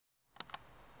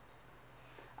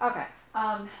Okay,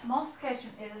 multiplication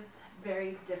is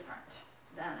very different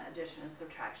than addition and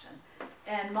subtraction.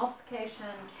 And multiplication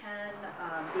can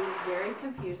be very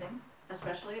confusing,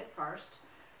 especially at first.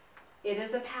 It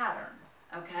is a pattern,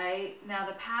 okay? Now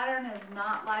the pattern is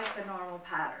not like the normal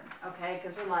pattern, okay?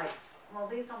 Because we're like, well,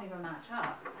 these don't even match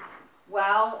up.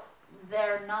 Well,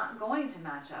 they're not going to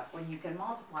match up when you can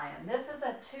multiply them. This is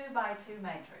a 2 by 2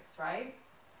 matrix, right?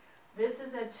 This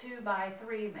is a 2 by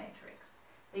 3 matrix.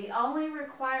 The only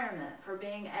requirement for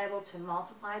being able to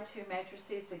multiply two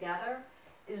matrices together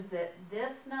is that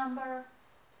this number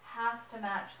has to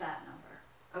match that number.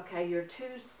 Okay, your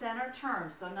two center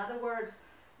terms. So in other words,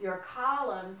 your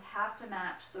columns have to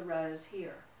match the rows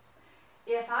here.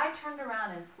 If I turned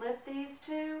around and flipped these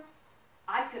two,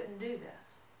 I couldn't do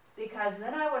this, because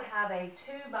then I would have a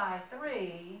 2 by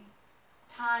 3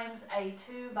 times a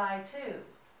 2 by 2.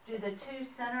 Do the two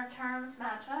center terms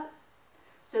match up?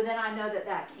 So then I know that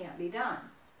that can't be done.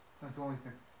 So it's always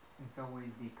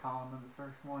the column of the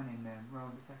first one and the row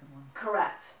of the second one?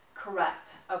 Correct.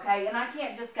 Correct. Okay, and I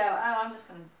can't just go, oh, I'm just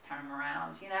going to turn them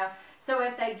around, you know. So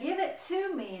if they give it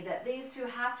to me that these two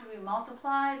have to be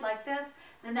multiplied like this,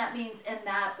 then that means in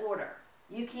that order.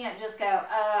 You can't just go,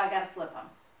 oh, I got to flip them.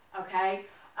 Okay?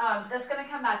 That's going to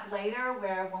come back later,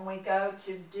 where when we go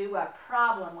to do a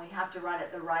problem, we have to write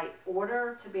it the right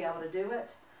order to be able to do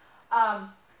it.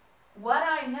 What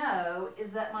I know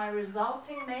is that my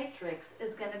resulting matrix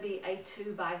is going to be a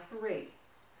 2 by 3.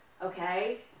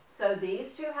 Okay? So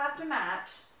these two have to match,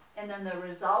 and then the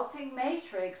resulting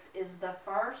matrix is the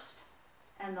first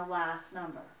and the last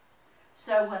number.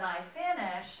 So when I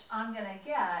finish, I'm going to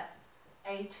get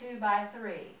a 2 by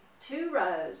 3, 2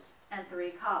 rows and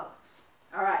 3 columns.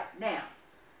 All right, now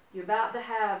you're about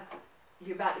to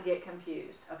get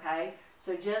confused, okay?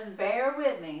 So just bear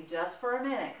with me just for a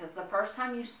minute, because the first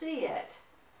time you see it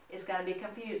is going to be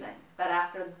confusing. But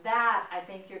after that, I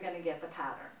think you're going to get the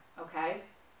pattern, okay?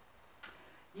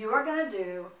 You are going to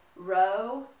do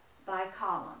row by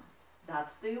column.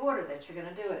 That's the order that you're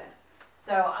going to do it in.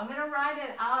 So I'm going to write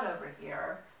it out over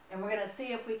here, and we're going to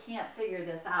see if we can't figure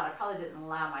this out. I probably didn't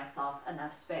allow myself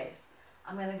enough space.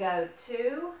 I'm going to go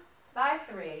 2 by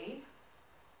 3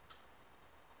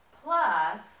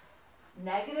 plus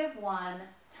 -1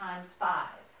 times 5.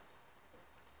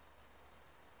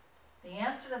 The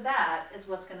answer to that is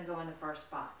what's going to go in the first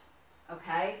spot.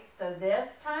 Okay, so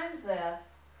this times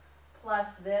this plus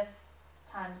this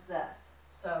times this.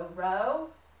 So row,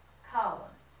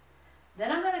 column.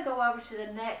 Then I'm going to go over to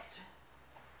the next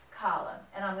column,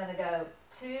 and I'm going to go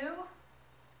 2, you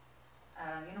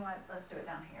know what, let's do it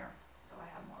down here so I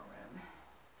have more room.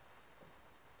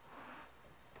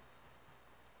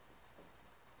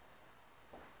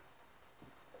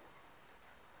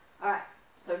 All right,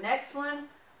 so next one,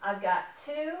 I've got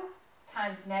 2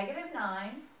 times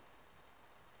 -9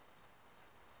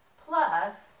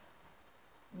 plus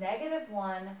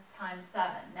 -1 times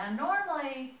 7. Now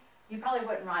normally, you probably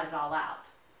wouldn't write it all out,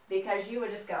 because you would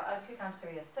just go, oh, 2 times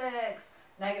 3 is 6,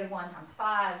 -1 times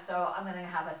 5, so I'm going to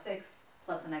have a 6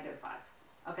 plus a -5.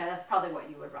 Okay, that's probably what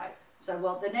you would write. So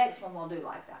well, the next one we'll do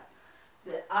like that.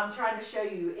 I'm trying to show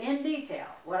you in detail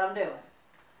what I'm doing.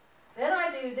 Then I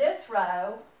do this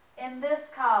row in this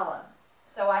column.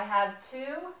 So I have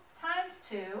 2 times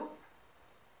 2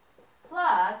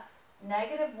 plus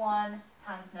 -1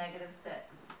 times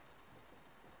 -6.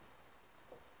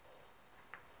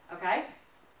 Okay?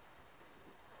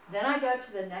 Then I go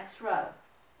to the next row,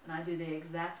 and I do the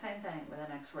exact same thing with the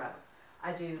next row.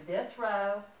 I do this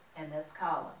row and this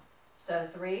column. So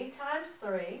 3 times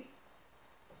 3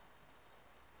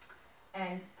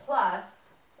 and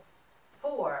plus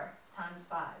 4 times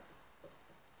 5.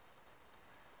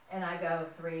 And I go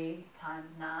 3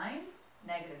 times 9,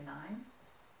 -9,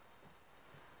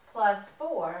 plus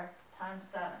 4 times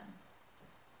 7.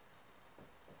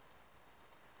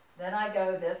 Then I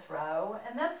go this row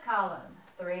and this column,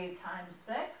 3 times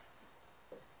 6,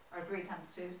 or 3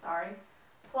 times 2, sorry,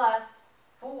 plus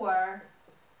 4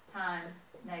 times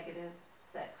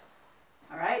 -6.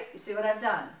 All right, you see what I've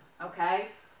done,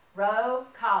 okay? Row,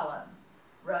 column,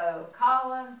 row,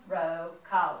 column, row,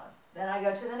 column. Then I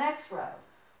go to the next row.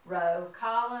 Row,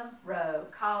 column, row,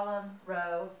 column,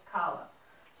 row, column.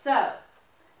 So,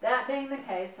 that being the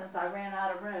case, since I ran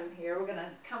out of room here, we're going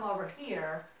to come over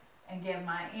here and give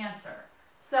my answer.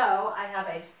 So, I have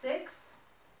a 6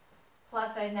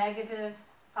 plus a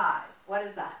 -5. What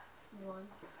is that? 1.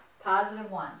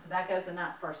 +1. So that goes in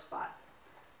that first spot.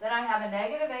 Then I have a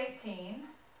 -18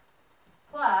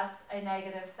 plus a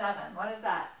 -7. What is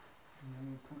that?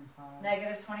 -25.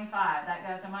 -25. That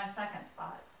goes in my second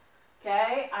spot.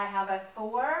 Okay, I have a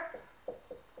 4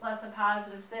 plus a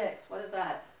 +6. What is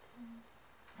that?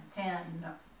 10.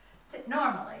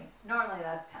 Normally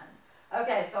that's 10.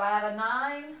 Okay, so I have a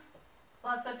 9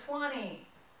 plus a 20.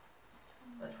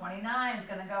 So 29 is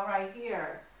going to go right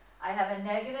here. I have a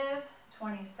negative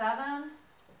 27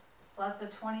 plus a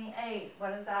 28.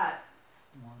 What is that?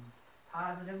 1.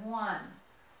 Positive 1.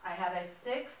 I have a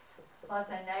 6 plus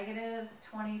a negative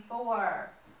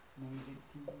 24.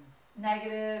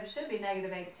 Should be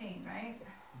negative 18, right?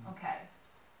 Okay.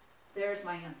 There's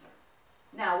my answer.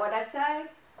 Now, what did I say?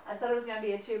 I said it was going to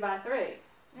be a 2 by 3.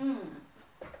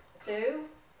 2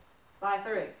 by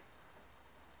 3.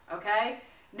 Okay?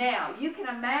 Now, you can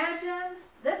imagine,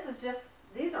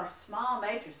 these are small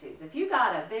matrices. If you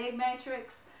got a big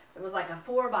matrix that was like a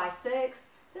 4 by 6,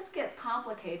 this gets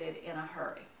complicated in a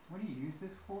hurry. What do you use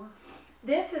this for?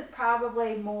 This is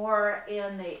probably more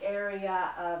in the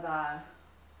area of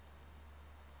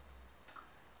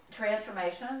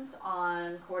transformations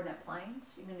on coordinate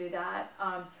planes. You can do that.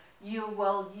 You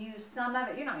will use some of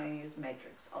it. You're not going to use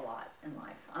matrix a lot in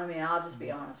life. I mean, I'll just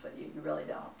be honest with you. You really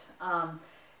don't.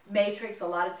 Matrix a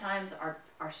lot of times are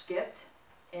skipped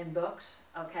in books.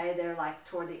 Okay, they're like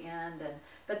toward the end,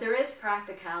 but there is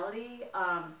practicality.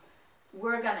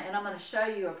 And I'm going to show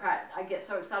you I get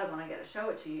so excited when I get to show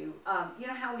it to you. You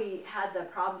know how we had the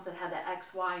problems that had the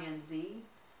X, Y, and Z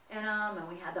in them, and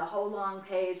we had the whole long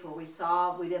page where we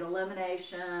did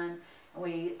elimination, and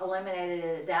we eliminated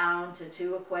it down to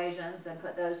 2 equations and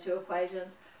put those 2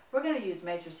 equations. We're going to use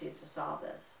matrices to solve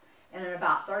this. And in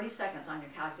about 30 seconds on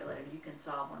your calculator, you can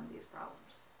solve one of these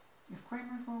problems. Is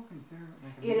Cramer's rule considered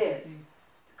like a matrix? It is.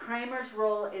 Cramer's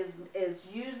rule is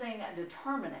using a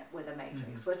determinant with a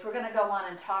matrix, which we're going to go on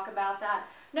and talk about that.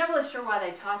 Not really sure why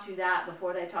they taught you that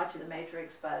before they taught you the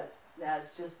matrix, but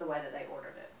that's just the way that they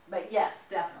ordered it. But yes,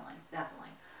 definitely.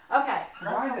 Okay.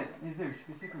 Is there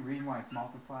a specific reason why it's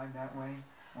multiplied that way?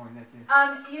 Or is that just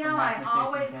I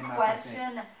always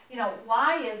question,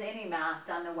 why is any math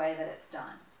done the way that it's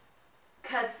done?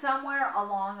 Because somewhere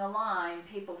along the line,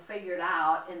 people figured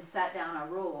out and set down a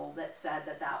rule that said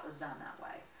that was done that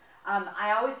way.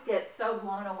 I always get so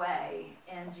blown away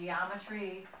in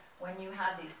geometry when you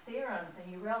have these theorems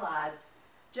and you realize,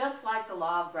 just like the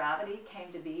law of gravity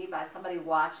came to be by somebody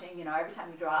watching, every time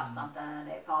you drop something,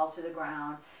 it falls to the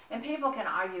ground. And people can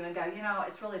argue and go,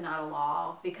 it's really not a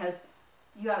law because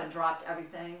you haven't dropped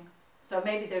everything. So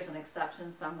maybe there's an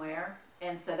exception somewhere.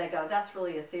 And so they go, that's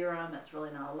really a theorem, that's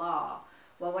really not a law.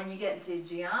 Well, when you get into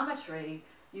geometry,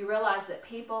 you realize that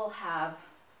people have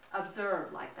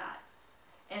observed like that.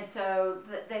 And so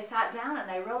they sat down and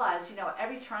they realized,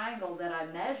 every triangle that I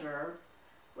measure,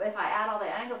 if I add all the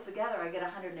angles together, I get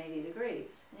 180 degrees.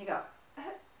 And you go, who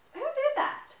did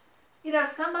that?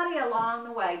 Somebody along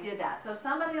the way did that. So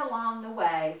somebody along the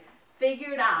way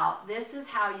figured out this is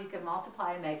how you can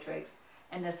multiply a matrix,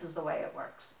 and this is the way it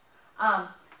works. I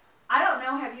don't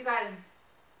know, have you guys,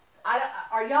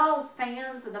 are y'all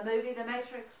fans of the movie The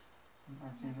Matrix?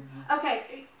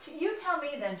 Okay, you tell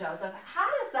me then, Joseph, how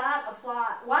does that apply?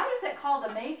 Why is it called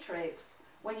The Matrix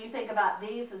when you think about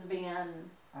these as being...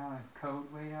 is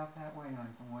code laid out that way,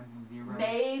 like the 1s and 0s?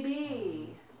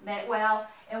 Maybe. Well,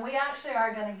 and we actually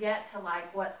are going to get to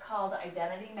like what's called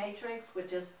identity matrix,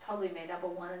 which is totally made up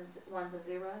of ones and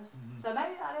zeros. So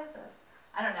maybe that is it.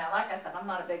 I don't know. Like I said, I'm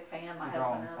not a big fan. My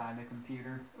husband is. All inside the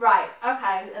computer. Right.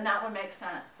 Okay. And that would make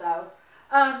sense. So,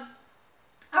 all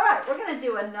right. We're going to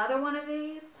do another one of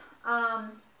these.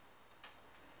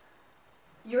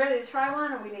 You ready to try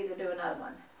one, or we need to do another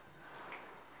one?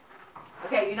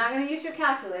 Okay, you're not going to use your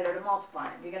calculator to multiply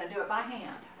them. You're going to do it by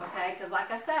hand, okay? Because like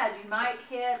I said, you might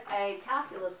hit a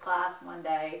calculus class one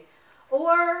day,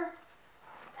 or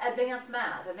advanced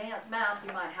math. Advanced math,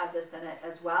 you might have this in it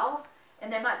as well.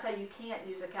 And they might say you can't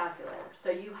use a calculator. So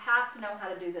you have to know how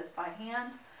to do this by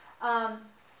hand.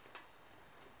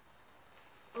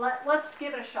 Let's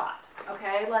give it a shot,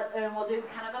 okay? And we'll do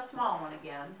kind of a small one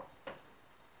again.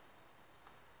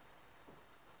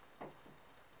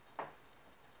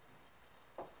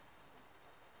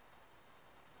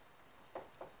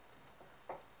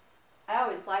 I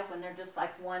always like when they're just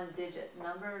like 1-digit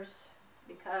numbers,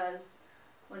 because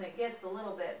when it gets a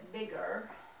little bit bigger,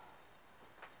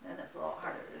 then it's a little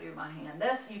harder to do by hand.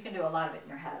 This, you can do a lot of it in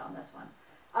your head on this one.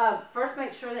 First,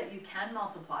 make sure that you can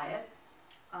multiply it.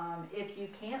 If you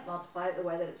can't multiply it the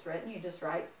way that it's written, you just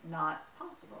write not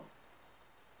possible.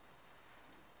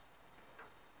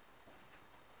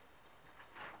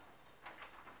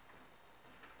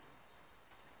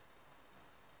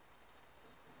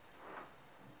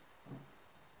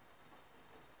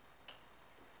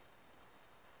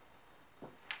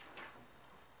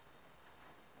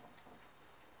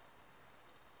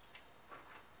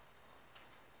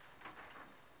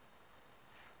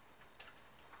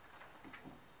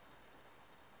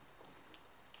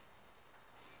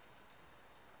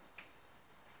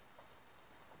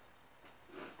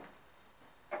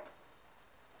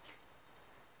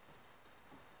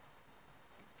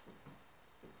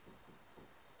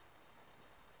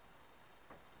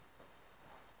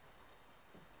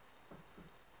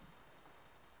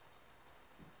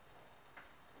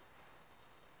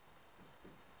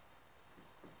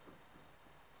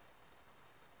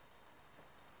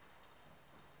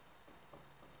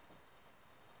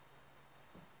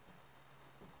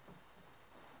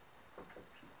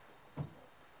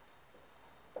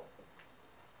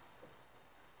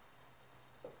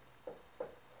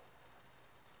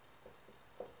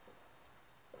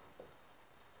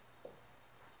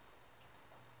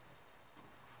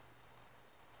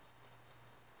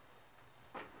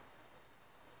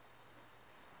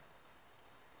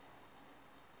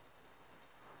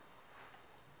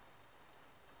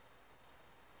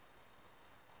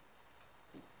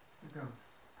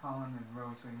 column and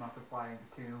rows, so we multiply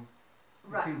the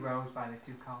Right. two rows by the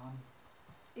two columns.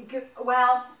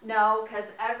 Well, no, because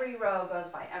every row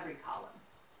goes by every column.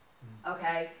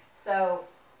 Okay, so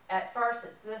at first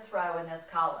it's this row and this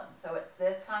column, so it's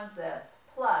this times this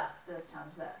plus this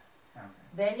times this. Okay.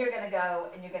 Then you're going to go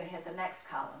and you're going to hit the next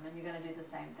column and you're going to do the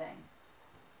same thing.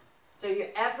 So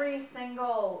every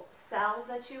single cell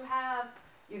that you have,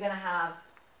 you're going to have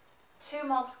 2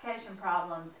 multiplication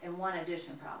problems and 1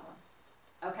 addition problem.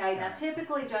 Okay, now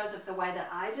typically, Joseph, the way that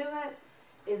I do it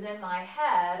is in my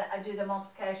head, I do the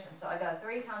multiplication. So I go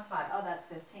 3 times 5, oh, that's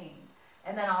 15.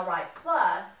 And then I'll write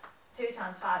plus 2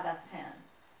 times 5, that's 10.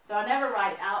 So I never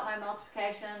write out my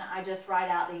multiplication, I just write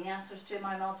out the answers to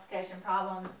my multiplication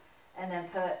problems and then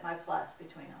put my plus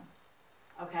between them.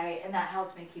 Okay, and that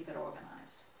helps me keep it organized.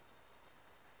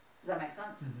 Does that make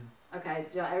sense? Mm-hmm. Okay,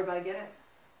 everybody get it?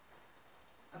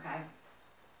 Okay.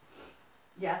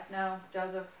 Yes, no,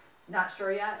 Joseph? Not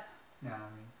sure yet? No,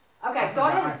 I mean. Okay,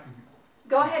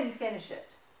 go ahead and finish it.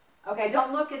 Okay,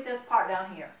 don't look at this part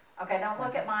down here. Okay, don't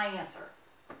look at my answer.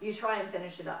 You try and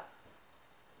finish it up.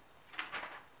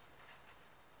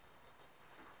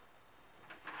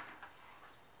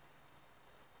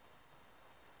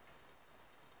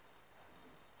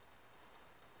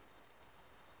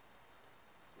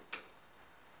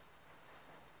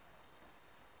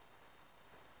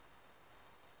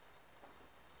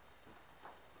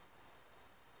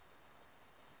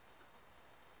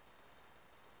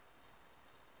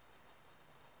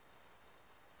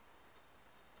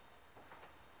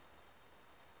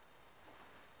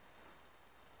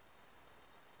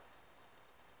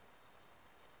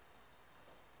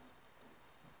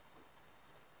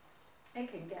 It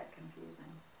can get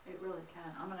confusing. It really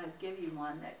can. I'm going to give you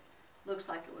one that looks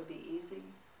like it would be easy,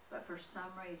 but for some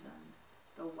reason,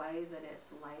 the way that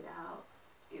it's laid out,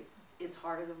 it's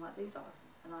harder than what these are.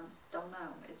 And I don't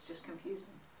know. It's just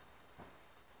confusing.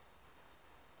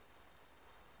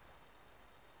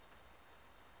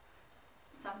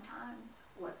 Sometimes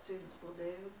what students will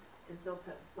do is they'll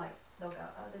put, like, they'll go,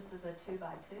 oh, this is a 2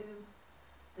 by 2.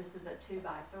 This is a 2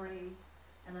 by 3.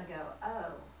 And they'll go,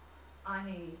 oh, I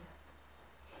need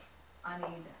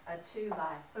a 2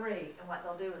 by 3, and what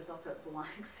they'll do is they'll put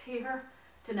blanks here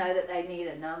to know that they need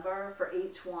a number for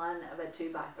each one of a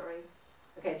 2 by 3.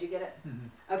 Okay, did you get it?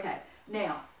 Mm-hmm. Okay,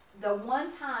 now, the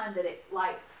one time that it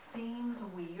like seems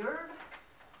weird,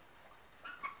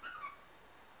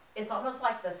 it's almost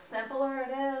like the simpler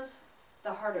it is,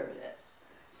 the harder it is.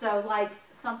 So like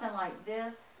something like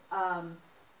this,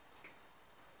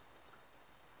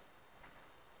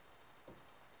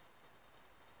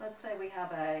 let's say we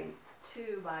have a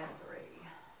 2 by 3.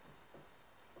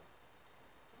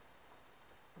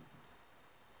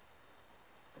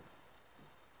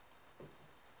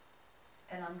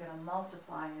 And I'm going to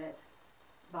multiply it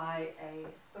by a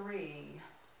 3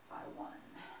 by 1.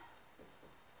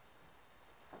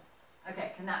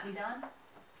 Okay, can that be done?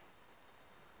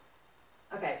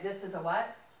 Okay, this is a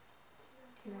what?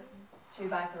 2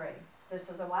 by 3. This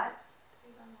is a what?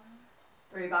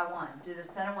 3 by 1. Do the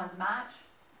center ones match?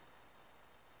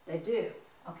 They do,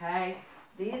 okay?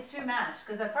 These two match,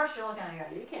 because at first you're looking at it and you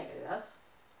go, you can't do this.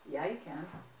 Yeah, you can,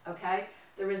 okay?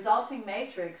 The resulting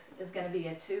matrix is going to be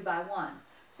a 2 by 1.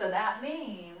 So that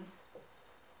means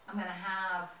I'm going to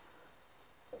have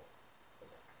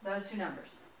those two numbers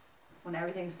when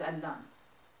everything's said and done.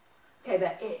 Okay,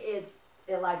 but it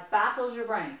like baffles your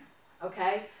brain,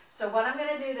 okay? So what I'm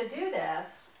going to do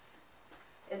this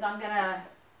is I'm going to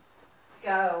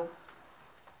go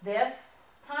this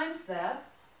times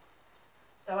this.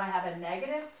 So I have a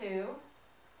 -2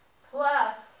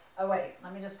 plus, oh wait,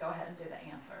 let me just go ahead and do the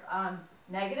answer.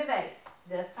 -8,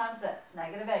 this times this,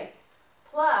 -8,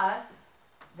 plus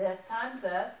this times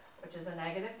this, which is a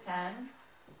 -10,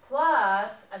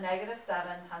 plus a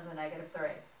 -7 times a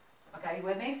 -3. Okay, you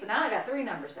with me? So now I got 3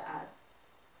 numbers to add.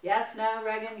 Yes, no,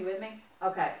 Reagan, you with me?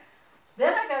 Okay.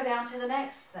 Then I go down to the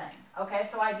next thing. Okay,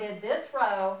 so I did this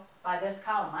row by this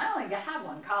column. I only have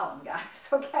 1 column, guys,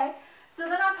 okay? So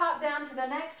then I pop down to the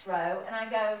next row and I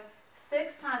go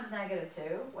 6 times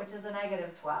 -2, which is a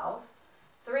 -12,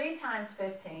 3 times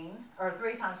 15, or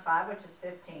 3 times 5, which is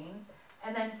 15,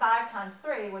 and then 5 times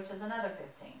 3, which is another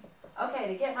 15. Okay,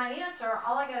 to get my answer,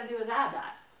 all I got to do is add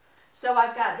that. So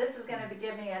I've got, this is going to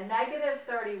give me a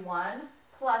 -31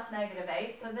 plus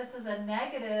 -8, so this is a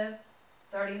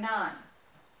 -39.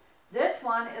 This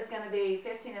one is going to be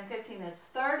 15 and 15 is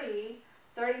 30.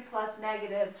 30 plus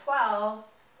 -12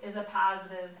 is a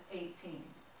 +18.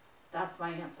 That's my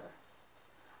answer.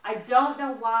 I don't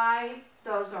know why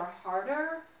those are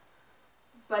harder,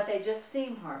 but they just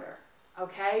seem harder,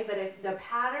 okay? But if the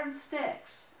pattern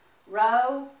sticks,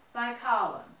 row by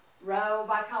column, row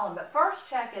by column. But first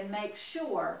check and make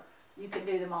sure you can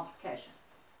do the multiplication.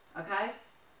 Okay?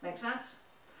 Make sense?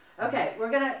 Okay,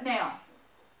 we're gonna, now,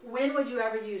 when would you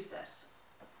ever use this?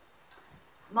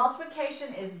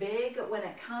 Multiplication is big when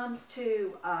it comes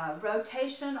to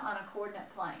rotation on a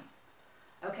coordinate plane.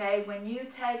 Okay, when you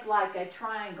take like a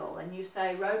triangle and you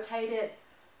say rotate it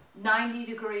 90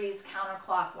 degrees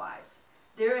counterclockwise,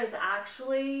 there is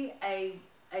actually a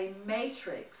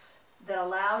matrix that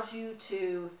allows you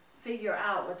to figure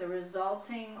out what the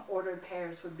resulting ordered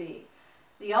pairs would be.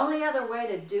 The only other way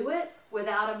to do it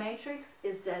without a matrix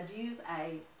is to use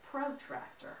a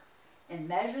protractor and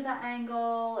measure the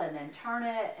angle and then turn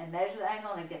it and measure the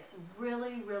angle, and it gets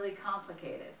really, really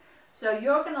complicated. So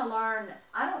you're going to learn,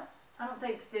 I don't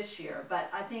think this year, but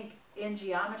I think in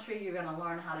geometry you're going to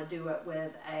learn how to do it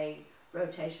with a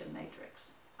rotation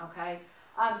matrix. Okay?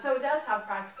 So it does have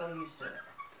practical use to it.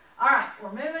 All right,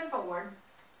 we're moving forward.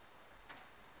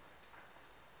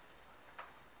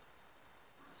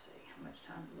 Let's see how much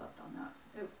time is left on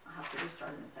that. Ooh, I'll have to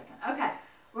restart in a second. Okay,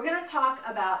 we're going to talk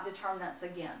about determinants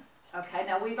again. Okay,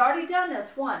 now we've already done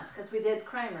this once because we did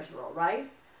Cramer's rule, right?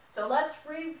 So let's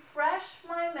refresh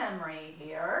my memory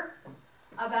here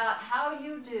about how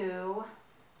you do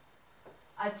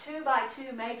a 2 by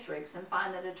 2 matrix and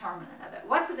find the determinant of it.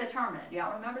 What's a determinant? Do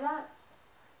y'all remember that?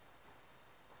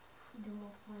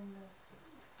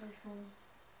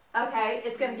 Okay,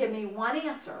 it's going to give me one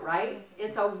answer, right?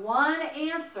 It's a one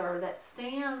answer that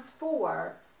stands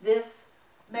for this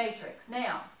matrix.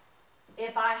 Now,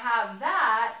 if I have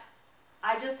that,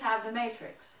 I just have the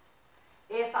matrix.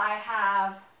 If I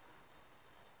have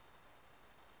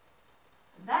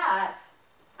that,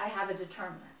 I have a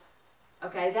determinant.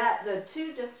 Okay, that the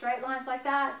two just straight lines like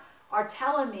that are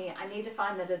telling me I need to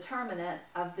find the determinant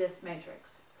of this matrix.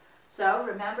 So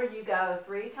remember, you go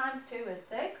 3 times 2 is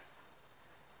 6,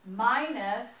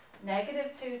 minus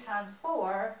negative 2 times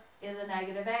 4 is a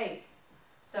negative 8.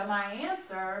 So my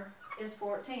answer is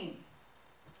 14.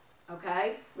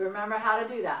 Okay, remember how to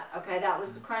do that. Okay, that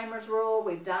was the Cramer's rule.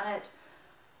 We've done it.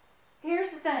 Here's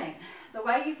the thing. The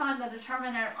way you find the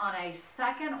determinant on a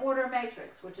second order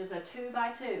matrix, which is a 2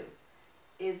 by 2,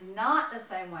 is not the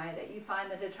same way that you find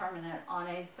the determinant on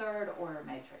a third order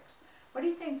matrix. What do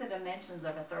you think the dimensions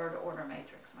of a third order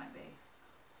matrix might be?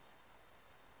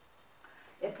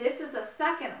 If this is a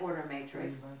second order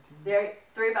matrix,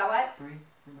 3 by what? 3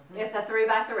 by 3. It's a 3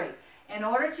 by 3. In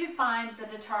order to find the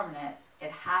determinant,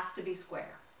 it has to be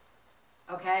square.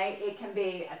 Okay, it can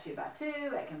be a 2 by 2,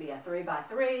 it can be a 3 by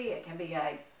 3, it can be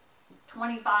a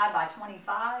 25 by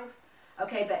 25.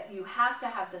 Okay, but you have to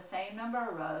have the same number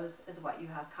of rows as what you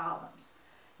have columns.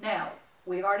 Now,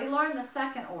 we've already learned the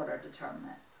second order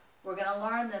determinant. We're going to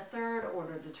learn the third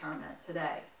order determinant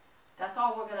today. That's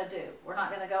all we're going to do. We're not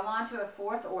going to go on to a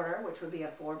fourth order, which would be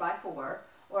a 4 by 4,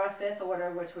 or a fifth order,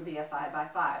 which would be a 5 by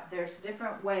 5. There's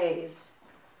different ways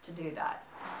to do that.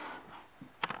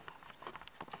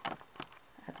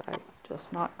 As I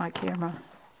just knocked my camera